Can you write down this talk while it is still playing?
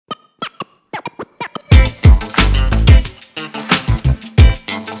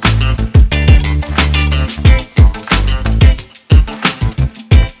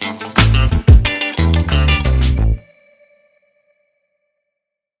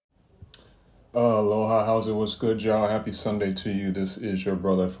Aloha, how's it? What's good, y'all? Happy Sunday to you. This is your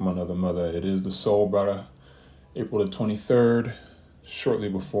brother from another mother. It is the Soul Brother, April the 23rd, shortly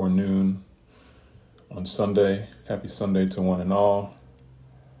before noon on Sunday. Happy Sunday to one and all.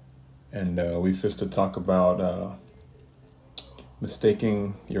 And we fist to talk about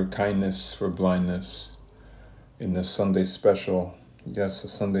mistaking your kindness for blindness in this Sunday special. Yes, a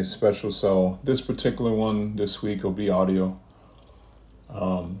Sunday special. So this particular one this week will be audio.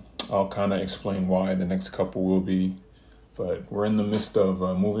 I'll kind of explain why the next couple will be, but we're in the midst of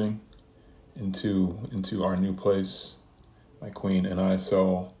moving into our new place, my queen and I.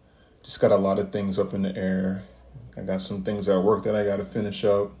 So just got a lot of things up in the air. I got some things at work that I got to finish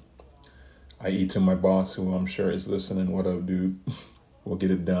up. I.e. to my boss, who I'm sure is listening. What up, dude? We'll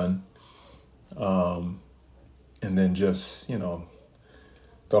get it done. And then just, the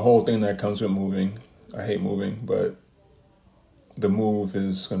whole thing that comes with moving. I hate moving, but the move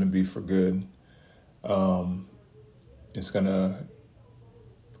is going to be for good. It's going to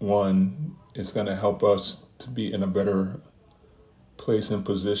help us to be in a better place and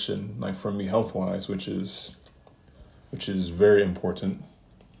position, like for me health-wise, which is very important.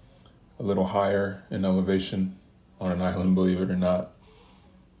 A little higher in elevation on an island, believe it or not,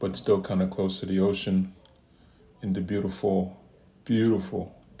 but still kind of close to the ocean in the beautiful,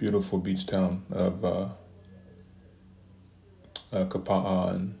 beautiful, beautiful beach town of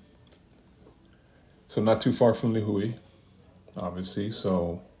Kapa'an. So not too far from Lihui, obviously.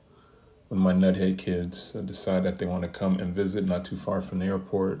 So when my nuthead kids decide that they want to come and visit, not too far from the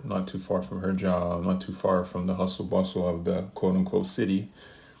airport, not too far from her job, not too far from the hustle bustle of the quote unquote city,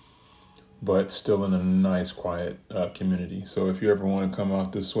 but still in a nice, quiet community. So if you ever want to come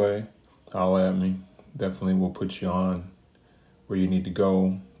out this way, holla at me. Definitely will put you on where you need to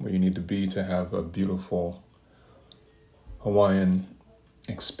go, where you need to be to have a beautiful Hawaiian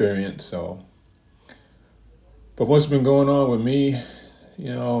experience. So, but what's been going on with me,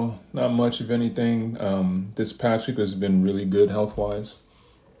 not much of anything. This past week has been really good health-wise,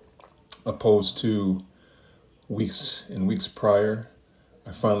 opposed to weeks prior.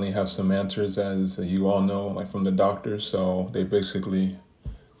 I finally have some answers, as you all know, like from the doctors. So they basically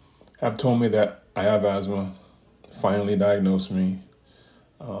have told me that I have asthma, finally diagnosed me.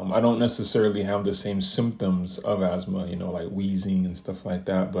 I don't necessarily have the same symptoms of asthma, like wheezing and stuff like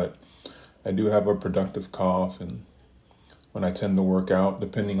that, but I do have a productive cough, and when I tend to work out,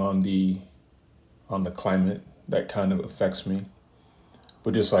 depending on the climate, that kind of affects me.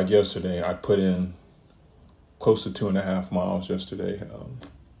 But just like yesterday, I put in close to 2.5 miles yesterday.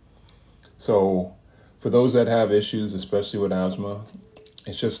 So for those that have issues, especially with asthma,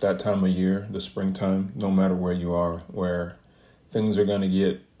 it's just that time of year, the springtime, no matter where you are, where things are going to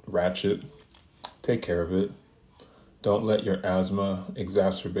get ratchet. Take care of it. Don't let your asthma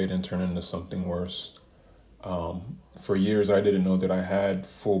exacerbate and turn into something worse. For years, I didn't know that I had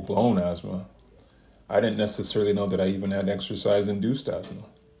full-blown asthma. I didn't necessarily know that I even had exercise-induced asthma.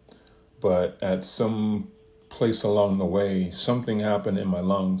 But at some place along the way, something happened in my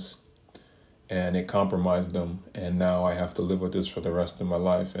lungs, and it compromised them. And now I have to live with this for the rest of my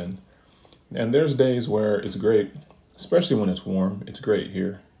life. And there's days where it's great. Especially when it's warm. It's great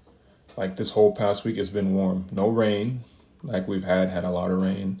here. Like this whole past week, it's been warm. No rain, like we've had a lot of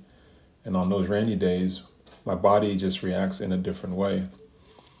rain. And on those rainy days, my body just reacts in a different way.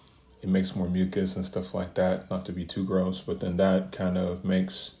 It makes more mucus and stuff like that, not to be too gross. But then that kind of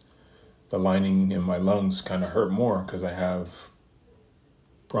makes the lining in my lungs kind of hurt more because I have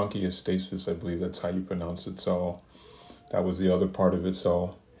bronchiectasis, I believe that's how you pronounce it. So that was the other part of it.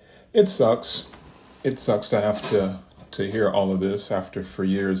 So it sucks. It sucks to have to hear all of this after for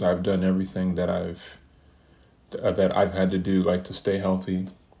years I've done everything that I've had to do, like to stay healthy.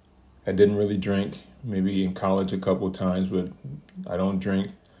 I didn't really drink, maybe in college a couple of times, but I don't drink.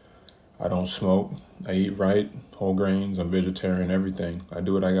 I don't smoke. I eat right, whole grains, I'm vegetarian, everything. I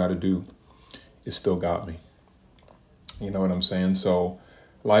do what I got to do. It still got me. You know what I'm saying? So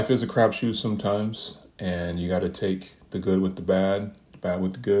life is a crapshoot sometimes, and you got to take the good with the bad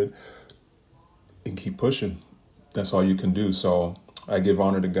with the good, and keep pushing. That's all you can do. So I give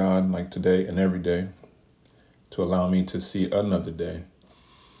honor to God, like today and every day, to allow me to see another day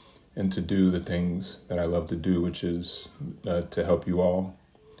and to do the things that I love to do, which is to help you all,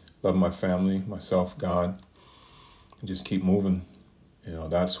 love my family, myself, God, and just keep moving.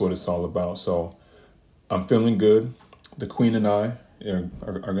 That's what it's all about. So I'm feeling good. The Queen and I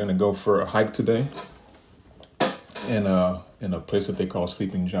are going to go for a hike today in a place that they call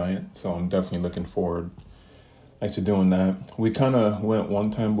Sleeping Giant. So I'm definitely looking forward to doing that. We kind of went one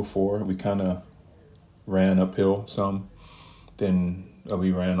time before. We kind of ran uphill some. Then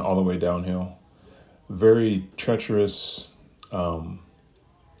we ran all the way downhill. Very treacherous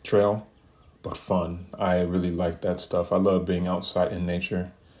trail, but fun. I really like that stuff. I love being outside in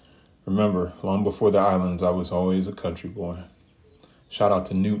nature. Remember, long before the islands, I was always a country boy. Shout out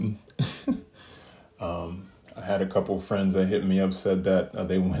to Newton. I had a couple of friends that hit me up, said that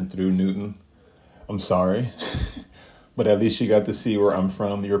they went through Newton. I'm sorry, but at least you got to see where I'm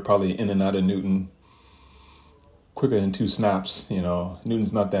from. You're probably in and out of Newton quicker than 2 snaps. You know,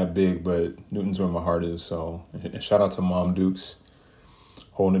 Newton's not that big, but Newton's where my heart is. So shout out to Mom Dukes,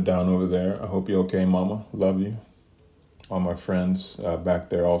 holding it down over there. I hope you're okay, Mama. Love you. All my friends back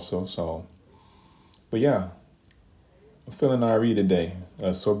there also. So, but yeah, I'm feeling IRE today.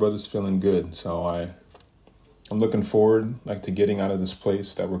 Soul Brother's feeling good. So I'm looking forward to getting out of this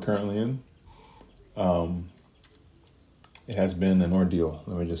place that we're currently in. It has been an ordeal.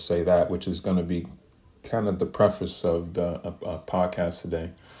 Let me just say that, which is going to be kind of the preface of the podcast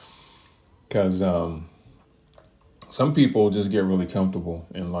today. Because some people just get really comfortable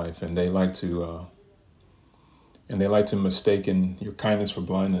in life, and they like to mistaken your kindness for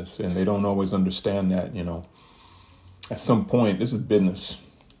blindness, and they don't always understand that, at some point, this is business.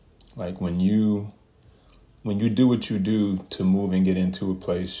 Like when you do what you do to move and get into a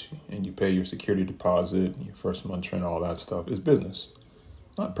place, and you pay your security deposit, your first month rent, all that stuff, it's business.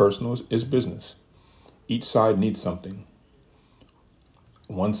 Not personal, it's business. Each side needs something.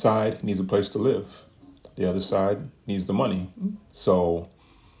 One side needs a place to live. The other side needs the money. So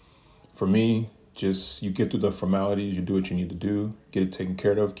for me, just you get through the formalities, you do what you need to do, get it taken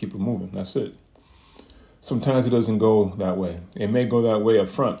care of, keep it moving. That's it. Sometimes it doesn't go that way. It may go that way up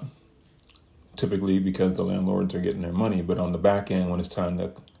front, typically because the landlords are getting their money. But on the back end, when it's time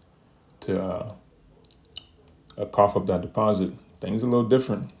to cough up that deposit, things are a little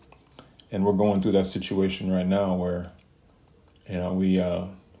different. And we're going through that situation right now where,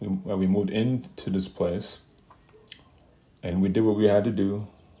 we moved into this place and we did what we had to do.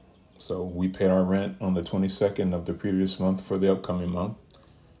 So we paid our rent on the 22nd of the previous month for the upcoming month.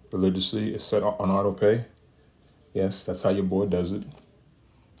 Religiously, it's set on auto pay. Yes, that's how your boy does it.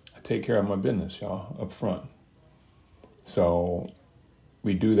 I take care of my business, y'all, up front. So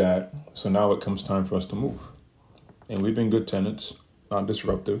we do that. So now it comes time for us to move. And we've been good tenants, not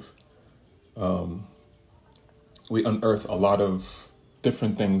disruptive. We unearth a lot of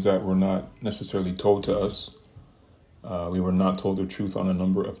different things that were not necessarily told to us. We were not told the truth on a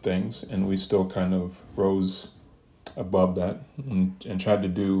number of things, and we still kind of rose above that and tried to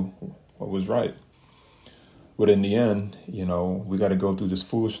do what was right. But in the end, we got to go through this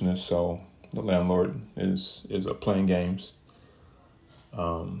foolishness. So the landlord is playing games.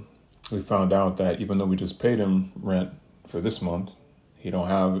 We found out that even though we just paid him rent for this month, he don't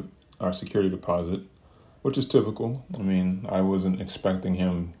have our security deposit, which is typical. I mean, I wasn't expecting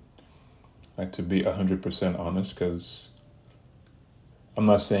him to be 100% honest, because I'm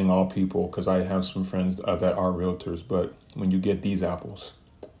not saying all people, because I have some friends that are realtors, but when you get these apples,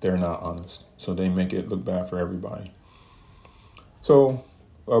 they're not honest. So they make it look bad for everybody. So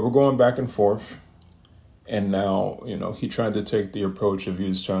we're going back and forth. And now, he tried to take the approach of he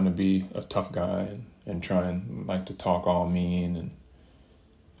was trying to be a tough guy and trying to talk all mean and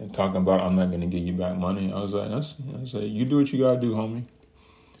talking about, I'm not going to give you back money. I was like, you do what you got to do, homie.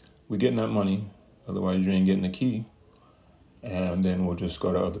 We're getting that money. Otherwise, you ain't getting the key. And then we'll just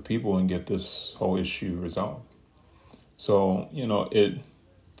go to other people and get this whole issue resolved. So,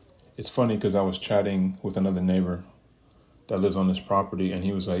 it's funny because I was chatting with another neighbor that lives on this property, and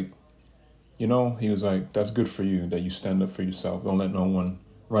he was like, that's good for you that you stand up for yourself. Don't let no one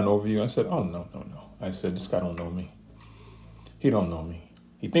run over you. I said, oh, no. I said, this guy don't know me. He don't know me.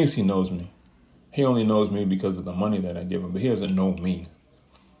 He thinks he knows me. He only knows me because of the money that I give him, but he doesn't know me.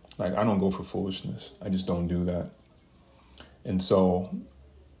 I don't go for foolishness. I just don't do that. And so,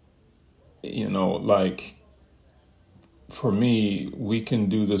 for me, we can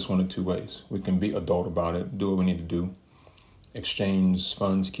do this one of two ways. We can be adult about it, do what we need to do, exchange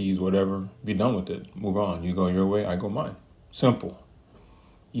funds, keys, whatever, be done with it, move on. You go your way, I go mine. Simple,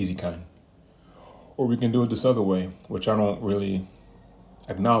 easy kind. Or we can do it this other way, which I don't really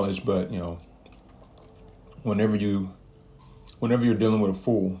acknowledge, but, whenever you're dealing with a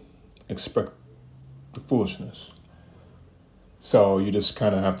fool, expect the foolishness. So you just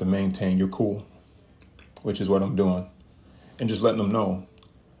kind of have to maintain your cool, which is what I'm doing, and just letting them know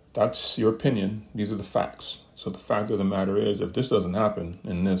that's your opinion. These are the facts. So the fact of the matter is, if this doesn't happen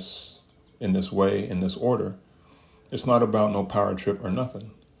in this way, in this order, it's not about no power trip or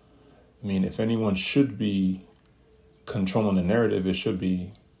nothing. I mean, if anyone should be controlling the narrative, it should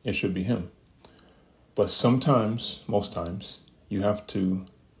be him. But sometimes, most times, you have to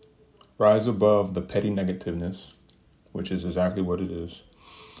rise above the petty negativeness, which is exactly what it is.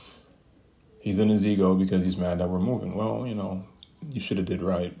 He's in his ego because he's mad that we're moving. Well, you should have did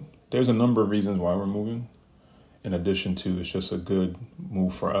right. There's a number of reasons why we're moving. In addition to, it's just a good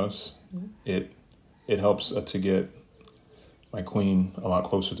move for us. It helps to get my queen a lot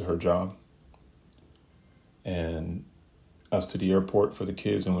closer to her job, and us to the airport for the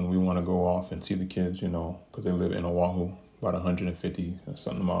kids. And when we want to go off and see the kids, because they live in Oahu, about 150 or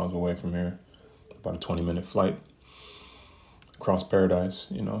something miles away from here, about a 20-minute flight across paradise,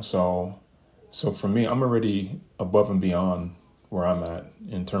 So for me, I'm already above and beyond where I'm at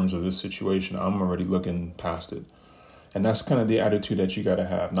in terms of this situation. I'm already looking past it. And that's kind of the attitude that you got to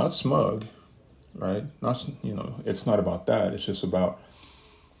have. Not smug, right? It's not about that. It's just about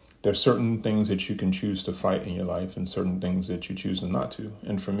there's certain things that you can choose to fight in your life and certain things that you choose not to.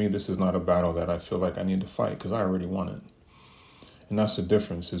 And for me, this is not a battle that I feel like I need to fight because I already won it. And that's the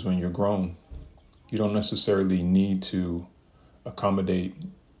difference, is when you're grown, you don't necessarily need to accommodate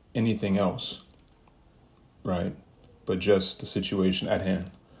anything else, right? But just the situation at hand.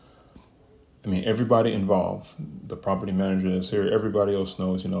 I mean, everybody involved, the property manager is here, everybody else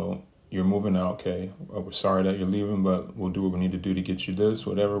knows, you're moving out, okay. We're sorry that you're leaving, but we'll do what we need to do to get you this,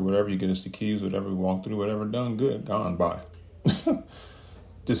 whatever, you get us the keys, whatever we walk through, whatever, done, good, gone, bye.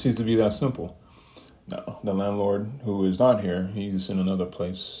 Just needs to be that simple. No, the landlord who is not here, he's in another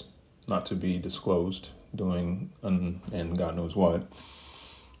place, not to be disclosed, doing and God knows what.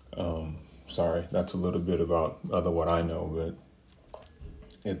 Sorry, that's a little bit about what I know, but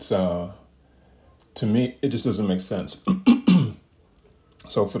it's, to me, it just doesn't make sense.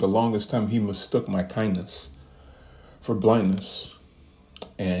 So for the longest time, he mistook my kindness for blindness.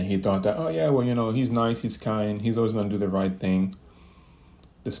 And he thought that, oh yeah, well, he's nice, he's kind, he's always going to do the right thing.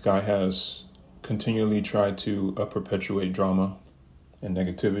 This guy has continually tried to perpetuate drama and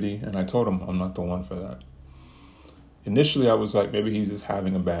negativity. And I told him I'm not the one for that. Initially, I was like, maybe he's just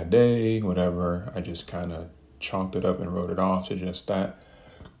having a bad day, whatever. I just kind of chalked it up and wrote it off to just that.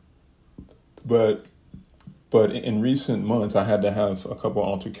 But in recent months, I had to have a couple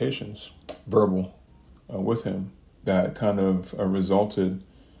altercations, verbal, with him that kind of resulted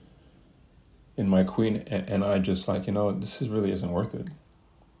in my queen. And I just like, this really isn't worth it.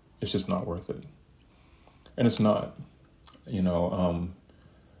 It's just not worth it. And it's not,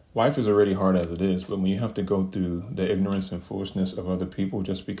 life is already hard as it is. But when you have to go through the ignorance and foolishness of other people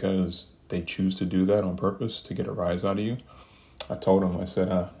just because they choose to do that on purpose to get a rise out of you, I told him, I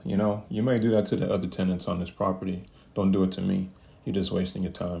said, you may do that to the other tenants on this property. Don't do it to me. You're just wasting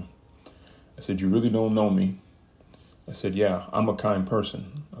your time. I said, you really don't know me. I said, yeah, I'm a kind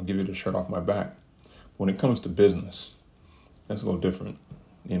person. I'll give you the shirt off my back. When it comes to business, that's a little different.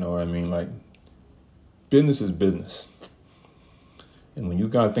 You know what I mean? Like, business is business. And when you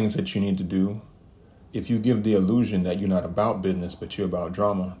got things that you need to do, if you give the illusion that you're not about business, but you're about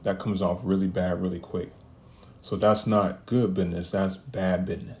drama, that comes off really bad, really quick. So that's not good business. That's bad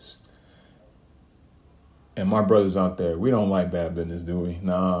business. And my brothers out there, we don't like bad business, do we?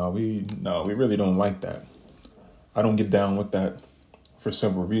 No, we really don't like that. I don't get down with that for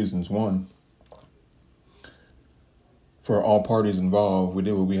several reasons. One, for all parties involved, we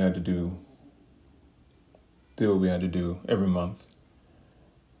did what we had to do. Every month.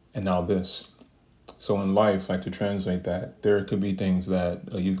 And now this. So in life, like to translate that, there could be things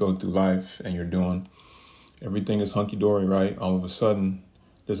that you go through life and you're doing. Everything is hunky-dory, right? All of a sudden,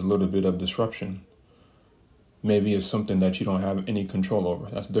 there's a little bit of disruption. Maybe it's something that you don't have any control over.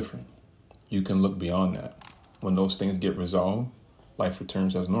 That's different. You can look beyond that. When those things get resolved, life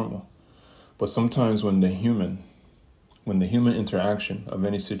returns as normal. But sometimes when the human interaction of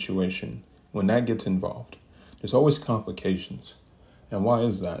any situation, when that gets involved, there's always complications. And why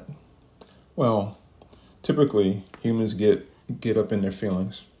is that? Well, typically humans get up in their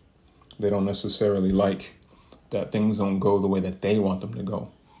feelings. They don't necessarily like that things don't go the way that they want them to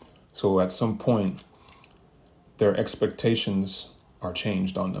go. So at some point, their expectations are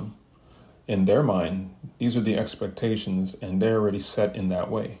changed on them. In their mind, these are the expectations and they're already set in that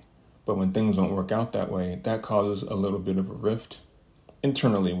way. But when things don't work out that way, that causes a little bit of a rift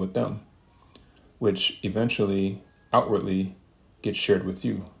internally with them, which eventually, outwardly, gets shared with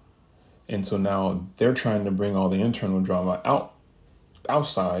you. And so now they're trying to bring all the internal drama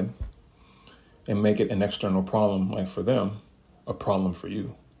outside and make it an external problem, like for them, a problem for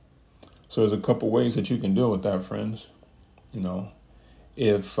you. So there's a couple ways that you can deal with that, friends.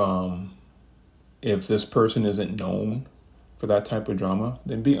 If this person isn't known for that type of drama,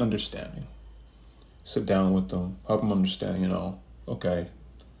 then be understanding. Sit down with them, help them understand, okay,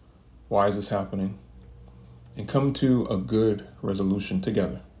 why is this happening? And come to a good resolution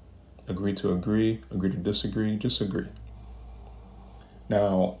together. Agree to agree to disagree, just agree.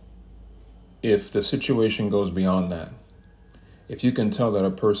 Now, if the situation goes beyond that, if you can tell that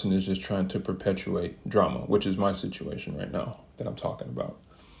a person is just trying to perpetuate drama, which is my situation right now that I'm talking about,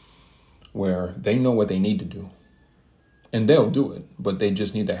 where they know what they need to do and they'll do it, but they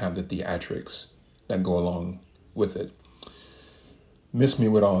just need to have the theatrics that go along with it. Miss me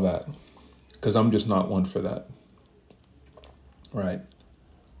with all that, because I'm just not one for that. Right?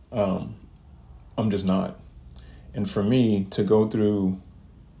 I'm just not. And for me to go through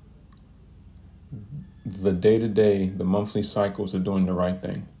the day-to-day, the monthly cycles of doing the right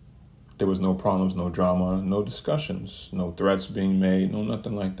thing, there was no problems, no drama, no discussions, no threats being made, no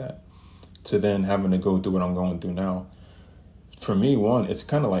nothing like that, to then having to go through what I'm going through now. For me, one, it's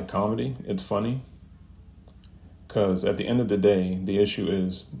kind of like comedy. It's funny. Because at the end of the day, the issue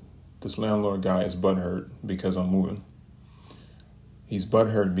is this landlord guy is butthurt because I'm moving. He's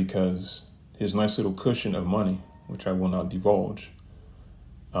butthurt because his nice little cushion of money, which I will not divulge,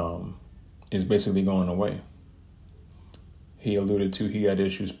 is basically going away. He alluded to he had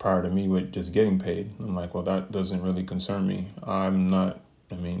issues prior to me with just getting paid. I'm like, well, that doesn't really concern me. I'm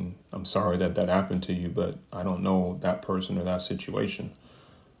sorry that happened to you, but I don't know that person or that situation.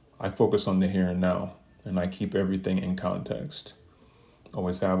 I focus on the here and now, and I keep everything in context.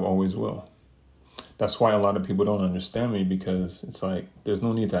 Always have, always will. That's why a lot of people don't understand me, because it's like, there's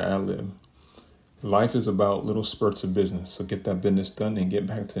no need to ad-lib. Life is about little spurts of business. So get that business done and get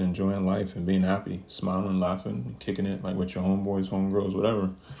back to enjoying life and being happy, smiling, laughing, kicking it like with your homeboys, homegirls,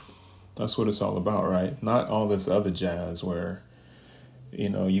 whatever. That's what it's all about, right? Not all this other jazz where,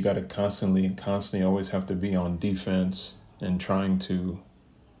 you got to constantly always have to be on defense and trying to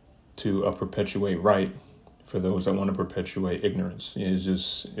perpetuate right for those that want to perpetuate ignorance.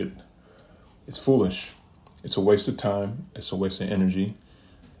 It's foolish. It's a waste of time. It's a waste of energy.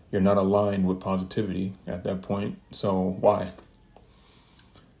 You're not aligned with positivity at that point. So why?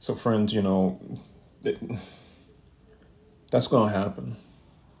 So friends, that's going to happen.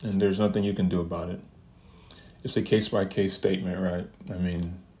 And there's nothing you can do about it. It's a case-by-case statement, right?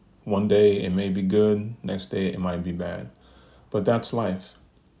 One day it may be good. Next day it might be bad. But that's life.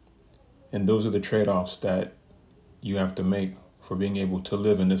 And those are the trade-offs that you have to make for being able to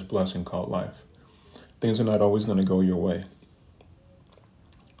live in this blessing called life. Things are not always going to go your way.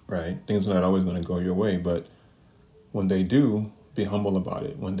 Right? Things are not always going to go your way, but when they do, be humble about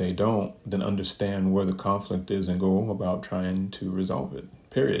it. When they don't, then understand where the conflict is and go about trying to resolve it.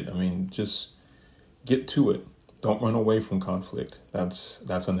 Period. Just get to it. Don't run away from conflict.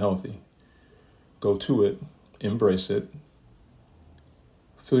 That's unhealthy. Go to it, embrace it,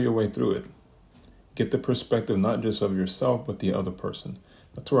 feel your way through it. Get the perspective not just of yourself, but the other person.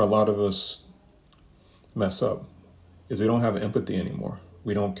 That's where a lot of us mess up, is we don't have empathy anymore.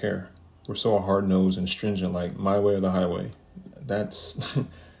 We don't care. We're so hard-nosed and stringent, like my way or the highway. That's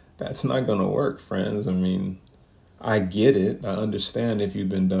not going to work, friends. I get it. I understand if you've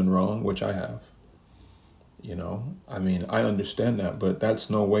been done wrong, which I have. I understand that, but that's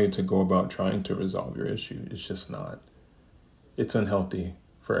no way to go about trying to resolve your issue. It's just not. It's unhealthy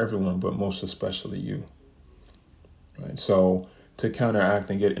for everyone, but most especially you. Right? So to counteract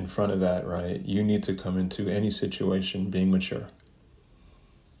and get in front of that, right, you need to come into any situation being mature.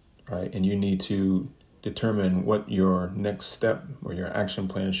 Right? And you need to determine what your next step or your action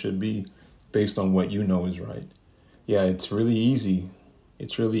plan should be based on what you know is right. Yeah, it's really easy.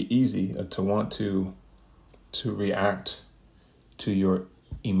 It's really easy to want to react to your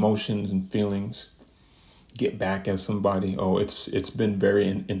emotions and feelings, get back at somebody. Oh, it's been very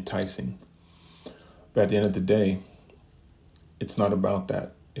enticing. But at the end of the day, it's not about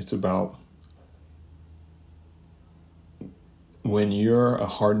that. It's about when you're a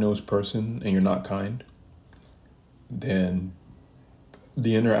hard-nosed person and you're not kind, then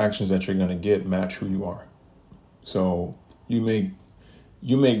the interactions that you're going to get match who you are. So you may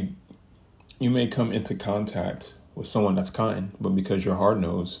come into contact with someone that's kind, but because you're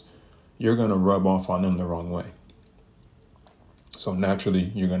hard-nosed, you're going to rub off on them the wrong way. So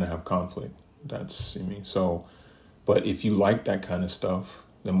naturally, you're going to have conflict. But if you like that kind of stuff,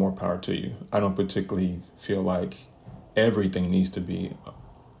 then more power to you. I don't particularly feel like everything needs to be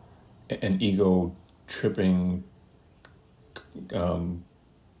an ego-tripping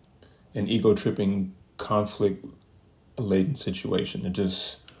conflict-laden situation.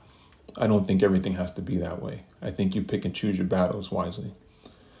 I don't think everything has to be that way. I think you pick and choose your battles wisely.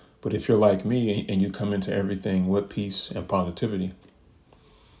 But if you're like me and you come into everything with peace and positivity,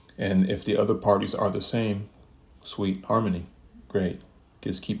 and if the other parties are the same, sweet, harmony, great.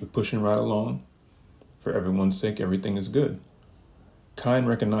 Just keep it pushing right along. For everyone's sake, everything is good. Kind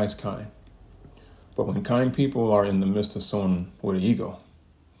recognize kind. But when kind people are in the midst of someone with an ego,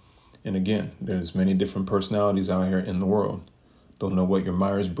 and again, there's many different personalities out here in the world. Don't know what your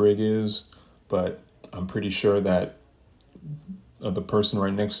Myers-Briggs is, but I'm pretty sure that the person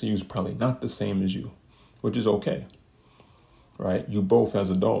right next to you is probably not the same as you, which is okay, right? You both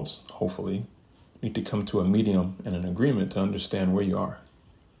as adults, hopefully, need to come to a medium and an agreement to understand where you are,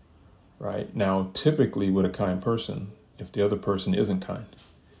 right? Now, typically with a kind person, if the other person isn't kind,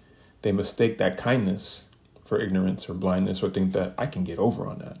 they mistake that kindness for ignorance or blindness, or think that I can get over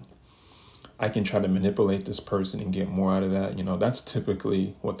on that. I can try to manipulate this person and get more out of that. That's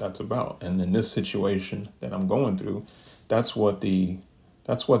typically what that's about. And in this situation that I'm going through, that's what the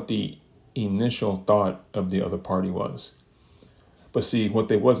initial thought of the other party was. But see, what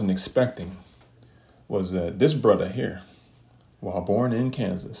they wasn't expecting was that this brother here, while born in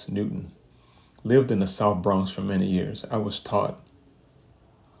Kansas, Newton, lived in the South Bronx for many years. I was taught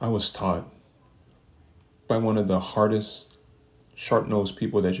by one of the hardest, sharp-nosed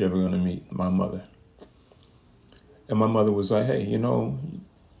people that you're ever going to meet, my mother. And my mother was like, hey,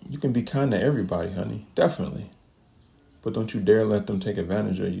 you can be kind to everybody, honey. Definitely. But don't you dare let them take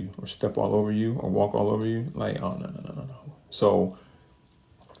advantage of you or step all over you or walk all over you. Like, oh, no. So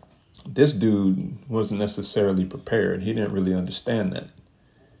this dude wasn't necessarily prepared. He didn't really understand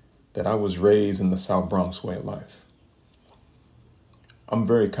that I was raised in the South Bronx way of life. I'm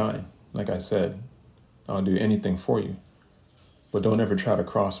very kind. Like I said, I'll do anything for you. But don't ever try to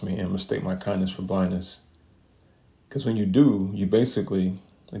cross me and mistake my kindness for blindness. Because when you do, you basically,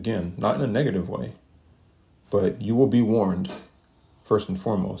 again, not in a negative way, but you will be warned, first and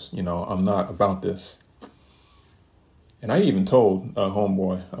foremost. I'm not about this. And I even told a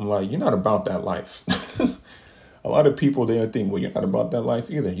homeboy, I'm like, you're not about that life. A lot of people there think, well, you're not about that life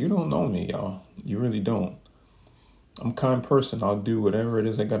either. You don't know me, y'all. You really don't. I'm a kind person. I'll do whatever it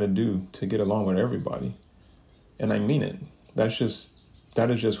is I got to do to get along with everybody. And I mean it. That is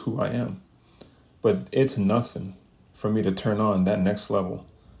just who I am. But it's nothing for me to turn on that next level.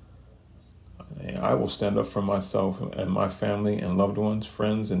 I will stand up for myself and my family and loved ones,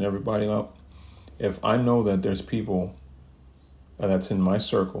 friends, and everybody up. If I know that there's people that's in my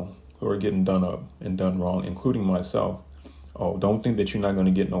circle who are getting done up and done wrong, including myself, don't think that you're not going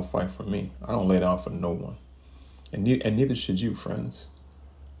to get no fight from me. I don't lay down for no one. And neither should you, friends.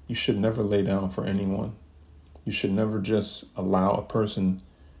 You should never lay down for anyone. You should never just allow a person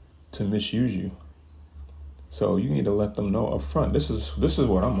to misuse you. So you need to let them know up front, this is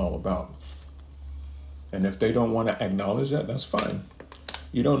what I'm all about. And if they don't want to acknowledge that, that's fine.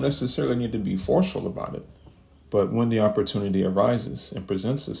 You don't necessarily need to be forceful about it. But when the opportunity arises and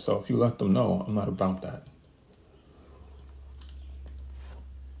presents itself, you let them know, I'm not about that.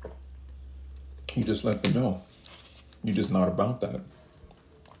 You just let them know. You're just not about that.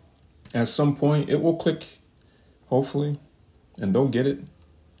 At some point, it will click, hopefully, and they'll get it.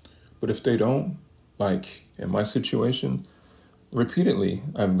 But if they don't, like in my situation, repeatedly,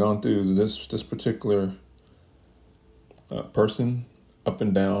 I've gone through this particular person, up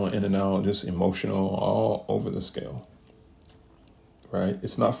and down, in and out, just emotional, all over the scale, right?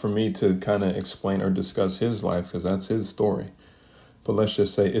 It's not for me to kind of explain or discuss his life because that's his story. But let's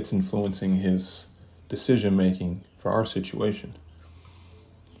just say it's influencing his decision-making for our situation.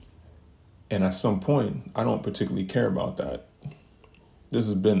 And at some point, I don't particularly care about that. This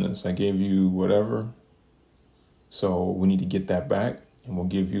is business. I gave you whatever. So we need to get that back and we'll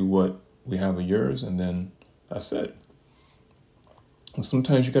give you what we have of yours. And then that's it. And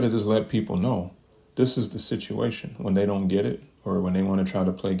sometimes you got to just let people know this is the situation. When they don't get it or when they want to try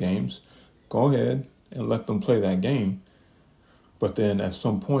to play games, go ahead and let them play that game. But then at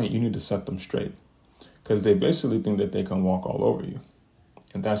some point, you need to set them straight because they basically think that they can walk all over you.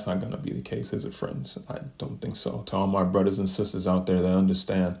 And that's not going to be the case, is it, friends? I don't think so. To all my brothers and sisters out there that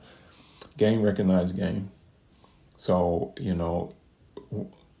understand, game recognize game. So,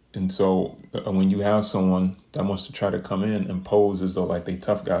 and so when you have someone that wants to try to come in and pose as though like they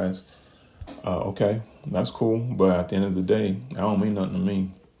tough guys, okay, that's cool. But at the end of the day, I don't mean nothing to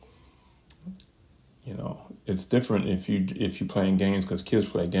me. It's different if you playing games because kids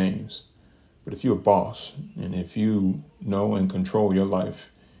play games. But if you're a boss and if you know and control your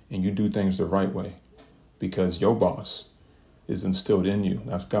life and you do things the right way because your boss is instilled in you,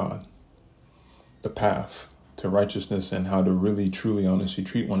 that's God, the path to righteousness and how to really, truly, honestly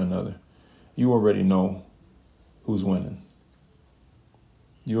treat one another, you already know who's winning.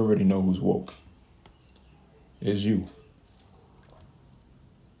 You already know who's woke. It's you.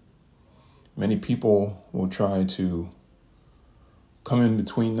 Many people will try to come in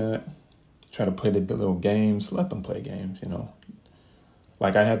between that, try to play the little games. Let them play games,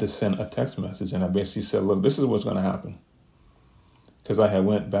 Like I had to send a text message and I basically said, look, this is what's going to happen. Because I had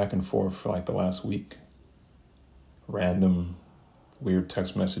went back and forth for like the last week. Random, weird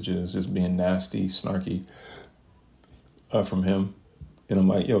text messages, just being nasty, snarky from him. And I'm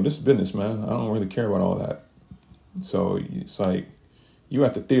like, yo, this is business, man. I don't really care about all that. So it's like, you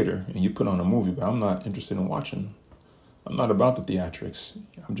at the theater and you put on a movie, but I'm not interested in watching. I'm not about the theatrics.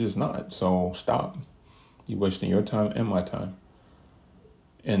 I'm just not. So stop. You're wasting your time and my time.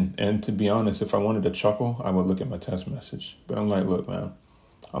 And to be honest, if I wanted to chuckle, I would look at my text message. But I'm like, look, man,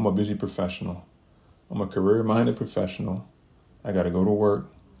 I'm a busy professional. I'm a career-minded professional. I got to go to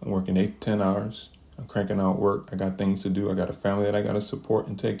work. I'm working 8 to 10 hours. I'm cranking out work. I got things to do. I got a family that I got to support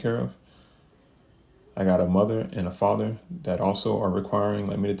and take care of. I got a mother and a father that also are requiring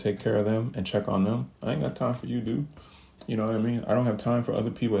me to take care of them and check on them. I ain't got time for you, dude. You know what I mean? I don't have time for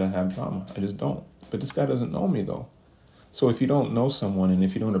other people that have drama. I just don't. But this guy doesn't know me, though. So if you don't know someone and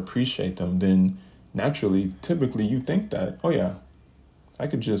if you don't appreciate them, then naturally, typically you think that, oh yeah, I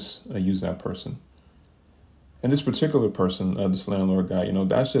could just use that person. And this particular person, this landlord guy,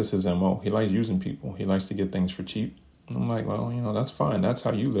 that's just his MO. He likes using people. He likes to get things for cheap. And I'm like, well, that's fine. That's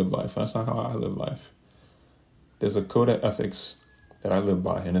how you live life. That's not how I live life. There's a code of ethics that I live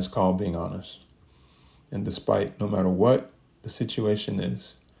by, and it's called being honest. And despite no matter what the situation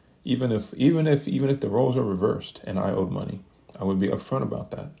is, even if the roles are reversed and I owed money, I would be upfront about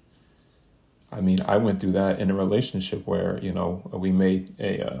that. I mean, I went through that in a relationship where, we made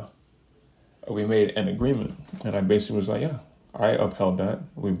an agreement, and I basically was like, yeah, I upheld that.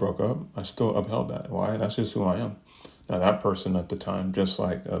 We broke up. I still upheld that. Why? That's just who I am. Now, that person at the time, just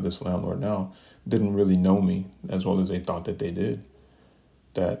like this landlord now, didn't really know me as well as they thought that they did.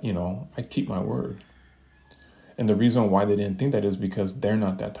 That, I keep my word. And the reason why they didn't think that is because they're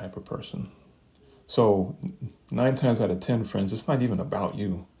not that type of person. So 9 times out of 10, friends, it's not even about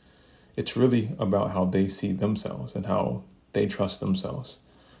you. It's really about how they see themselves and how they trust themselves.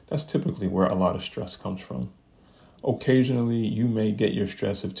 That's typically where a lot of stress comes from. Occasionally, you may get your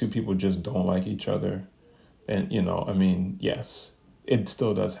stress if 2 people just don't like each other. And, yes, it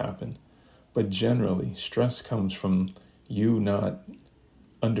still does happen. But generally, stress comes from you not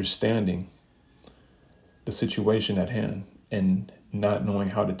understanding the situation at hand and not knowing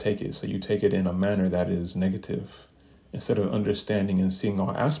how to take it. So you take it in a manner that is negative instead of understanding and seeing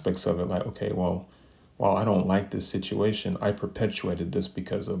all aspects of it. Like, okay, well, while I don't like this situation, I perpetuated this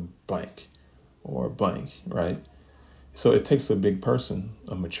because of blank or blank, right? So it takes a big person,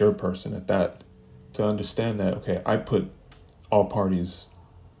 a mature person at that, to understand that, okay, I put all parties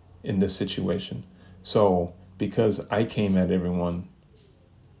in this situation. So because I came at everyone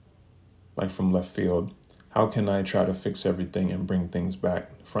like from left field, how can I try to fix everything and bring things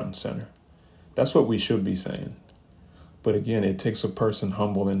back front and center? That's what we should be saying. But again, it takes a person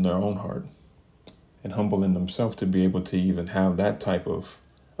humble in their own heart and humble in themselves to be able to even have that type of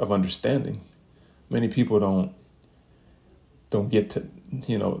understanding. Many people don't get to,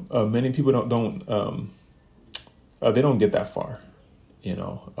 many people they don't get that far,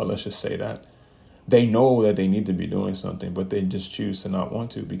 let's just say that. They know that they need to be doing something, but they just choose to not want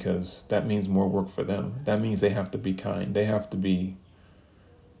to because that means more work for them. That means they have to be kind. They have to be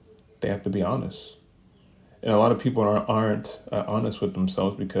honest. And a lot of people aren't honest with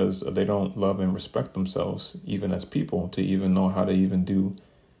themselves because they don't love and respect themselves, even as people, to even know how to even do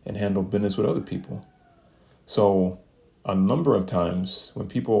and handle business with other people. So a number of times when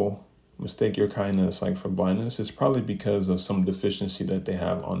people mistake your kindness like for blindness, it's probably because of some deficiency that they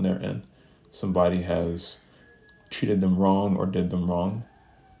have on their end. Somebody has treated them wrong or did them wrong,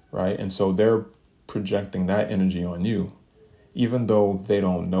 right? And so they're projecting that energy on you. Even though they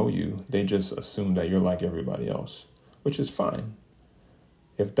don't know you, they just assume that you're like everybody else, which is fine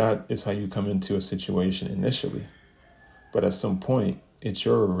if that is how you come into a situation initially. But at some point, it's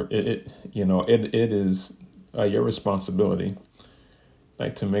your responsibility,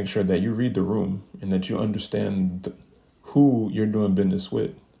 like to make sure that you read the room and that you understand who you're doing business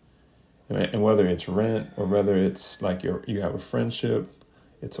with. And whether it's rent or whether it's like you have a friendship,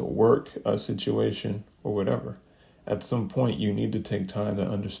 it's a work situation or whatever. At some point, you need to take time to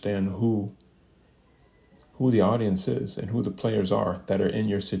understand who the audience is and who the players are that are in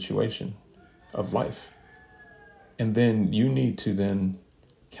your situation of life. And then you need to then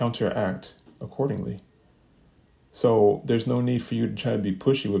counteract accordingly. So there's no need for you to try to be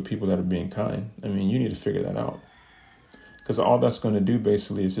pushy with people that are being kind. I mean, you need to figure that out. Because all that's going to do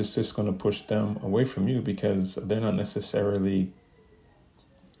basically is it's just going to push them away from you because they're not necessarily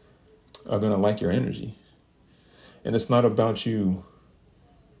going to like your energy. And it's not about you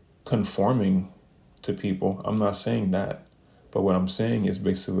conforming to people. I'm not saying that. But what I'm saying is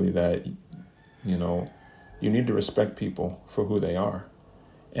basically that, you know, you need to respect people for who they are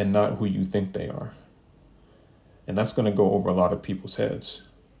and not who you think they are. And that's going to go over a lot of people's heads.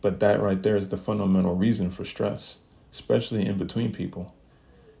 But that right there is the fundamental reason for stress, especially in between people.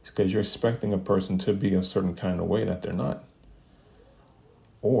 It's because you're expecting a person to be a certain kind of way that they're not.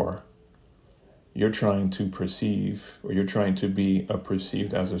 Or you're trying to perceive, or you're trying to be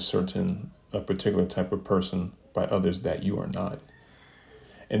perceived as a particular type of person by others that you are not.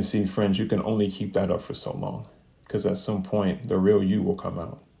 And see, friends, you can only keep that up for so long, because at some point, the real you will come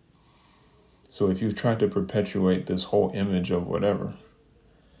out. So if you've tried to perpetuate this whole image of whatever,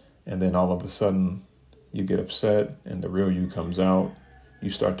 and then all of a sudden you get upset and the real you comes out, you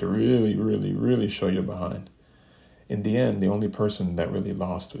start to really, really, really show your behind. In the end, the only person that really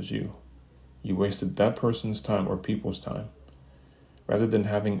lost was you. You wasted that person's time or people's time. Rather than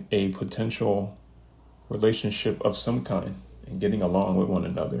having a potential relationship of some kind and getting along with one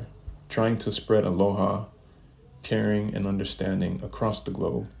another, trying to spread aloha, caring, and understanding across the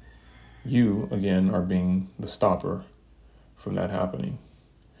globe, you, again, are being the stopper from that happening.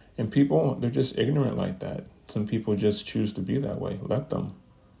 And people, they're just ignorant like that. Some people just choose to be that way. Let them.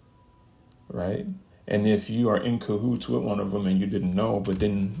 Right? And if you are in cahoots with one of them and you didn't know, but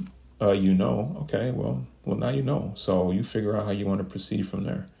then you know, okay, well, now you know. So you figure out how you want to proceed from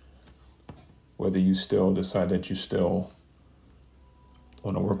there. Whether you still decide that you still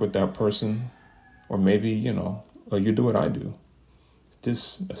want to work with that person, or maybe, you do what I do.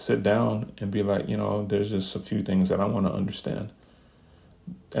 Just sit down and be like, there's just a few things that I want to understand.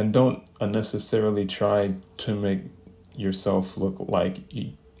 And don't unnecessarily try to make yourself look like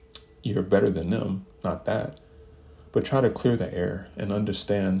you're better than them. Not that. But try to clear the air and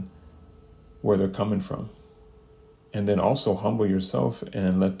understand where they're coming from. And then also humble yourself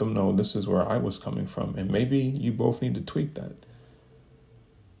and let them know this is where I was coming from. And maybe you both need to tweak that.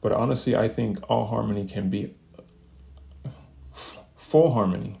 But honestly, I think all harmony can be full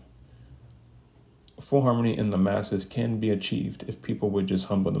harmony. Full harmony in the masses can be achieved if people would just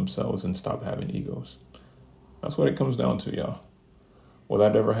humble themselves and stop having egos. That's what it comes down to, y'all. Will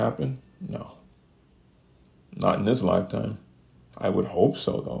that ever happen? No. Not in this lifetime. I would hope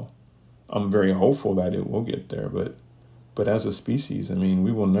so, though. I'm very hopeful that it will get there, but as a species,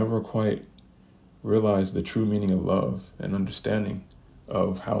 we will never quite realize the true meaning of love and understanding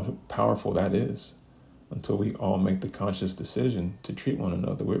of how powerful that is until we all make the conscious decision to treat one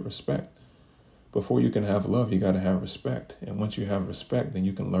another with respect. Before you can have love, you got to have respect. And once you have respect, then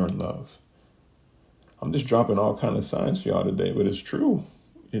you can learn love. I'm just dropping all kind of science for y'all today, but it's true.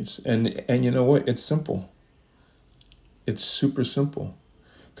 And you know what? It's simple. It's super simple.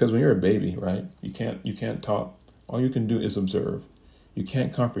 Because when you're a baby, right, you can't talk. All you can do is observe. You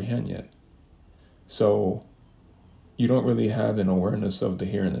can't comprehend yet. So you don't really have an awareness of the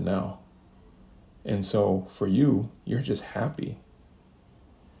here and the now. And so for you, you're just happy.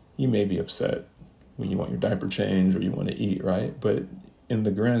 You may be upset when you want your diaper changed or you want to eat, right? But in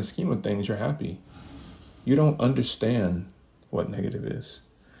the grand scheme of things, you're happy. You don't understand what negative is.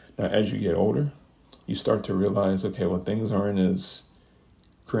 Now, as you get older, you start to realize, okay, well, things aren't as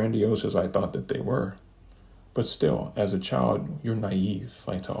grandiose as I thought that they were. But still, as a child, you're naive,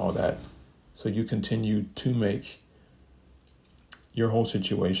 to all that. So you continue to make your whole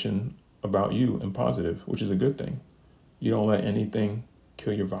situation about you and positive, which is a good thing. You don't let anything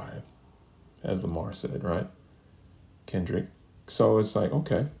kill your vibe, as Lamar said, right? Kendrick. So it's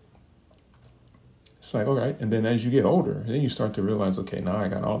okay. It's all right. And then as you get older, then you start to realize, okay, now I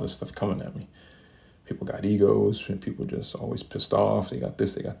got all this stuff coming at me. People got egos, and people just always pissed off. They got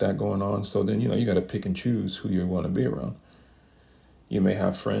this, they got that going on. So then, you got to pick and choose who you want to be around. You may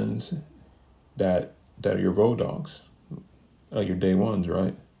have friends that are your road dogs, your day ones,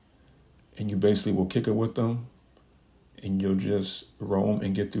 right? And you basically will kick it with them, and you'll just roam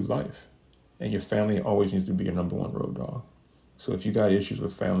and get through life. And your family always needs to be your number one road dog. So if you got issues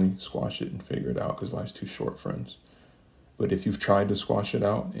with family, squash it and figure it out, because life's too short, friends. But if you've tried to squash it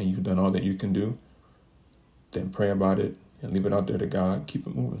out and you've done all that you can do, then pray about it and leave it out there to God. Keep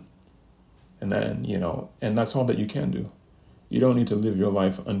it moving. And then, and that's all that you can do. You don't need to live your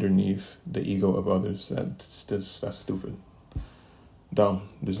life underneath the ego of others. That's stupid. Dumb.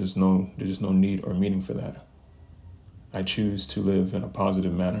 There's just no need or meaning for that. I choose to live in a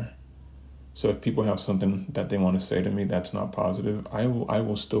positive manner. So if people have something that they want to say to me that's not positive, I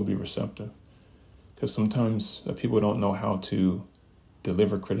will still be receptive. Because sometimes people don't know how to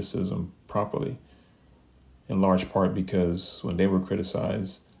deliver criticism properly. In large part because when they were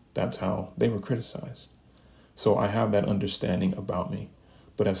criticized, that's how they were criticized. So I have that understanding about me.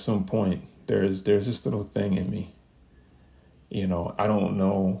 But at some point, there's this little thing in me. I don't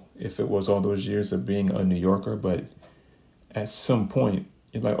know if it was all those years of being a New Yorker, but at some point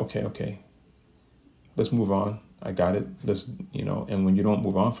you're like, okay, let's move on. I got it. And when you don't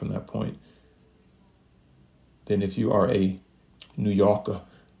move on from that point, then if you are a New Yorker,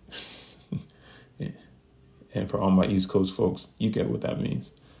 and for all my East Coast folks, you get what that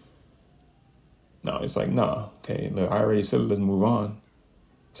means. No, it's like, nah, okay, look, I already said let's move on.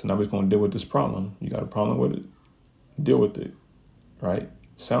 So now we're going to deal with this problem. You got a problem with it? Deal with it, right?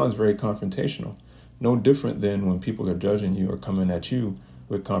 Sounds very confrontational. No different than when people are judging you or coming at you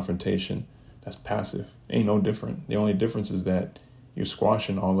with confrontation. That's passive. Ain't no different. The only difference is that you're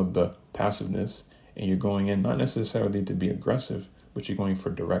squashing all of the passiveness and you're going in not necessarily to be aggressive, but you're going for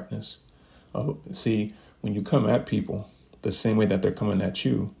directness. See, when you come at people the same way that they're coming at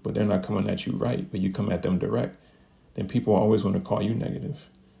you, but they're not coming at you right, but you come at them direct, then people always want to call you negative.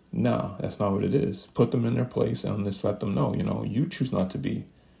 No, that's not what it is. Put them in their place and just let them know, you choose not to be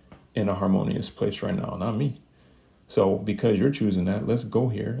in a harmonious place right now, not me. So because you're choosing that, let's go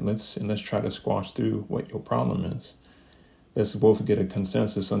here. Let's try to squash through what your problem is. Let's both get a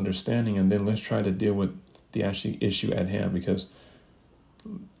consensus understanding, and then let's try to deal with the actual issue at hand, because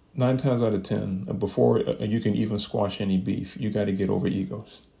 9 times out of 10, before you can even squash any beef, you got to get over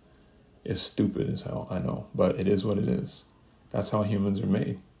egos. It's stupid as hell, I know, but it is what it is. That's how humans are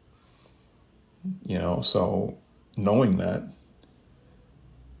made. So knowing that,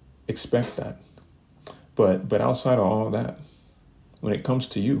 expect that. But outside of all that, when it comes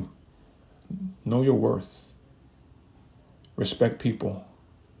to you, know your worth. Respect people.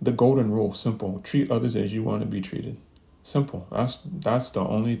 The golden rule, simple. Treat others as you want to be treated. Simple. That's the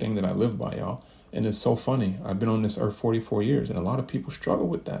only thing that I live by, y'all. And it's so funny. I've been on this earth 44 years, and a lot of people struggle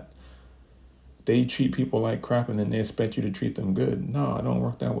with that. They treat people like crap, and then they expect you to treat them good. No, I don't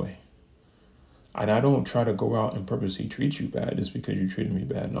work that way. And I don't try to go out and purposely treat you bad just because you treated me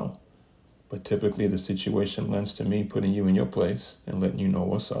bad, no. But typically the situation lends to me putting you in your place and letting you know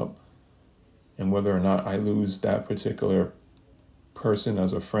what's up. And whether or not I lose that particular person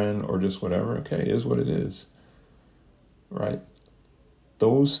as a friend or just whatever, okay, it is what it is. Right?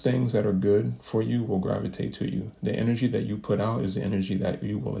 Those things that are good for you will gravitate to you. The energy that you put out is the energy that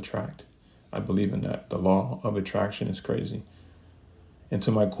you will attract. I believe in that. The law of attraction is crazy. And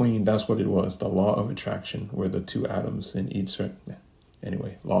to my queen, that's what it was. The law of attraction, where the two atoms in each.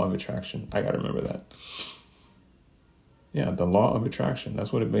 Anyway, law of attraction. I got to remember that. Yeah, the law of attraction.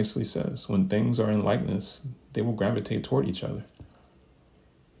 That's what it basically says. When things are in likeness, they will gravitate toward each other.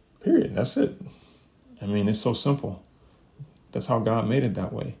 Period. That's it. I mean, it's so simple. That's how God made it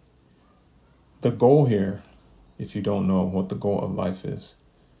that way. The goal here, if you don't know what the goal of life is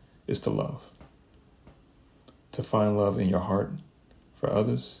to love. To find love in your heart for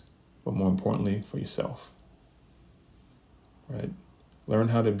others, but more importantly, for yourself. Right? Learn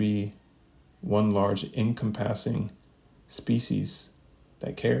how to be one large encompassing species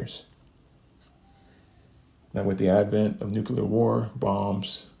that cares. Now, with the advent of nuclear war,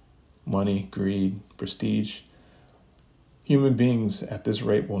 bombs, money, greed, prestige, human beings at this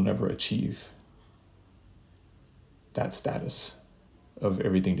rate will never achieve that status of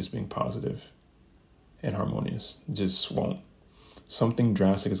everything just being positive and harmonious. Just won't. Something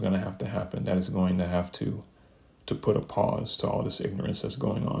drastic is going to happen. That is going to have to put a pause to all this ignorance that's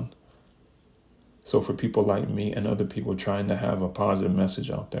going on. So for people like me and other people trying to have a positive message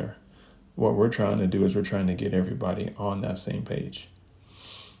out there, what we're trying to do is we're trying to get everybody on that same page.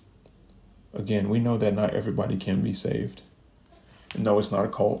 Again, we know that not everybody can be saved. No, it's not a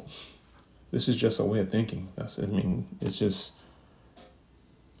cult. This is just a way of thinking. It's just,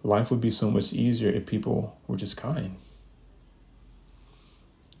 life would be so much easier if people were just kind.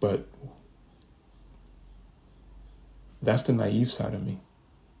 But that's the naive side of me.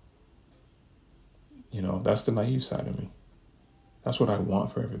 That's the naive side of me. That's what I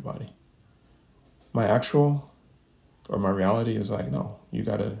want for everybody. My actual or my reality is like, no, you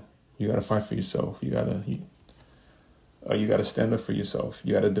gotta fight for yourself. You gotta stand up for yourself.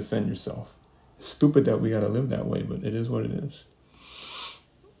 You gotta defend yourself. It's stupid that we gotta live that way, but it is what it is.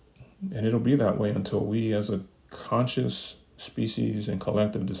 And it'll be that way until we as a conscious species and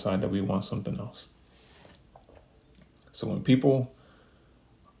collective decide that we want something else. So when people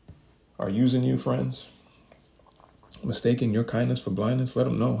are using you, friends, mistaking your kindness for blindness, let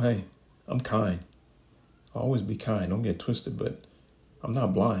them know, hey, I'm kind. I'll always be kind. Don't get twisted, but I'm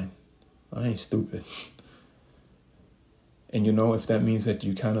not blind. I ain't stupid. And if that means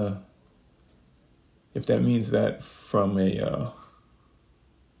that from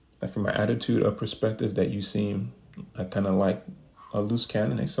my attitude or perspective that you seem kind of like a loose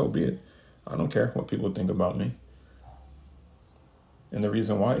cannon, so be it. I don't care what people think about me. And the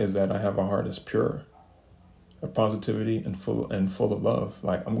reason why is that I have a heart that's pure, of positivity and full of love.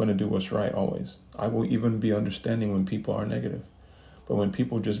 Like, I'm going to do what's right always. I will even be understanding when people are negative. But when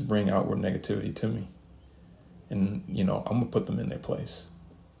people just bring outward negativity to me, and, I'm going to put them in their place.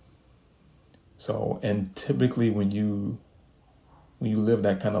 So, and typically when you live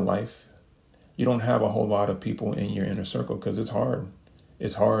that kind of life, you don't have a whole lot of people in your inner circle, because it's hard.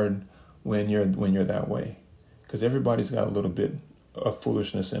 It's hard when you're that way, because everybody's got a little bit of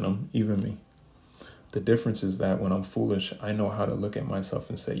foolishness in them, even me. The difference is that when I'm foolish, I know how to look at myself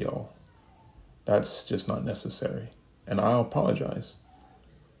and say, yo, that's just not necessary. And I'll apologize.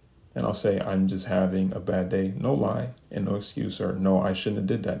 And I'll say, I'm just having a bad day. No lie and no excuse, or no, I shouldn't have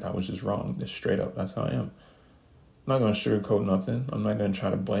did that. That was just wrong. Just straight up. That's how I am. I'm not going to sugarcoat nothing. I'm not going to try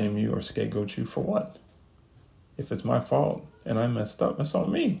to blame you or scapegoat you for what? If it's my fault and I messed up, that's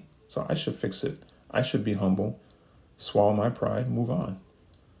on me. So I should fix it. I should be humble, swallow my pride, move on.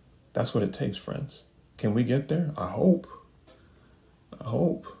 That's what it takes, friends. Can we get there? I hope.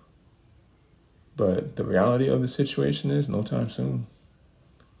 But the reality of the situation is no time soon.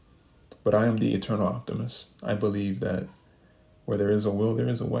 But I am the eternal optimist. I believe that where there is a will, there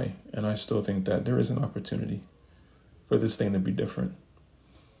is a way. And I still think that there is an opportunity for this thing to be different.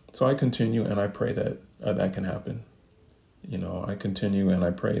 So I continue and I pray that that can happen. I continue and I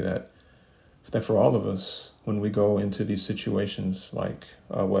pray that for all of us, when we go into these situations like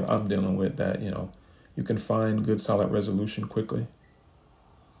what I'm dealing with, that, you can find good, solid resolution quickly.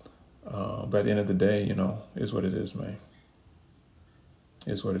 But at the end of the day, is what it is, man.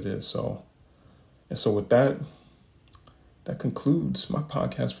 Is what it is. So with that concludes my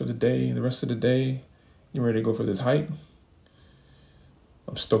podcast for the day. The rest of the day, you ready to go for this hike?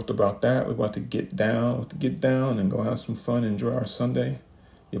 I'm stoked about that. We're about to get down and go have some fun, enjoy our Sunday.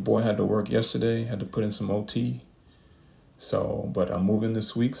 Your boy had to work yesterday, had to put in some OT. But I'm moving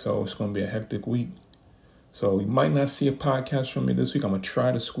this week, so it's going to be a hectic week. So you might not see a podcast from me this week. I'm going to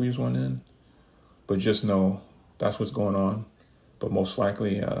try to squeeze one in, but just know that's what's going on. But most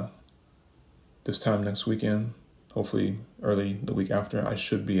likely this time next weekend, hopefully early the week after, I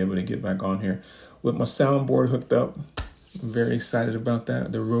should be able to get back on here with my soundboard hooked up. I'm very excited about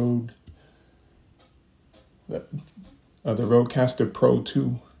that. The Rodecaster Pro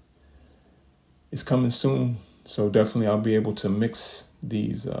 2 is coming soon. So definitely I'll be able to mix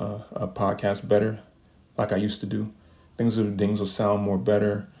these podcasts better like I used to do. Things will sound more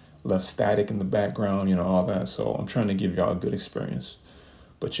better, less static in the background, all that. So I'm trying to give y'all a good experience.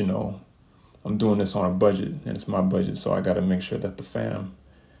 But, I'm doing this on a budget, and it's my budget. So I got to make sure that the fam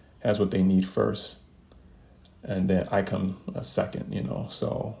has what they need first. And then I come second,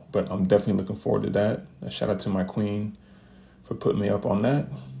 but I'm definitely looking forward to that. A shout out to my queen for putting me up on that.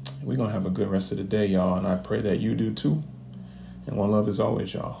 We're going to have a good rest of the day, y'all. And I pray that you do too. And one love as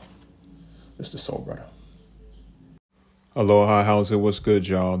always, y'all. It's the Soul Brother. Aloha, how's it? What's good,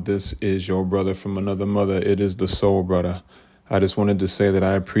 y'all? This is your brother from another mother. It is the Soul Brother. I just wanted to say that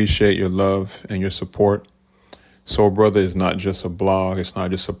I appreciate your love and your support. Soul Brother is not just a blog. It's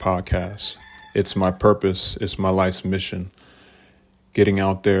not just a podcast. It's my purpose. It's my life's mission. Getting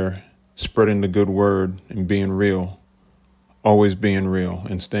out there, spreading the good word, and being real. Always being real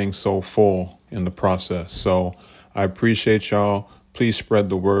and staying soulful in the process. So I appreciate y'all. Please spread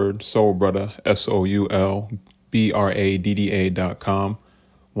the word. Soul Brother, SoulBradda.com.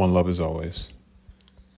 One love as always.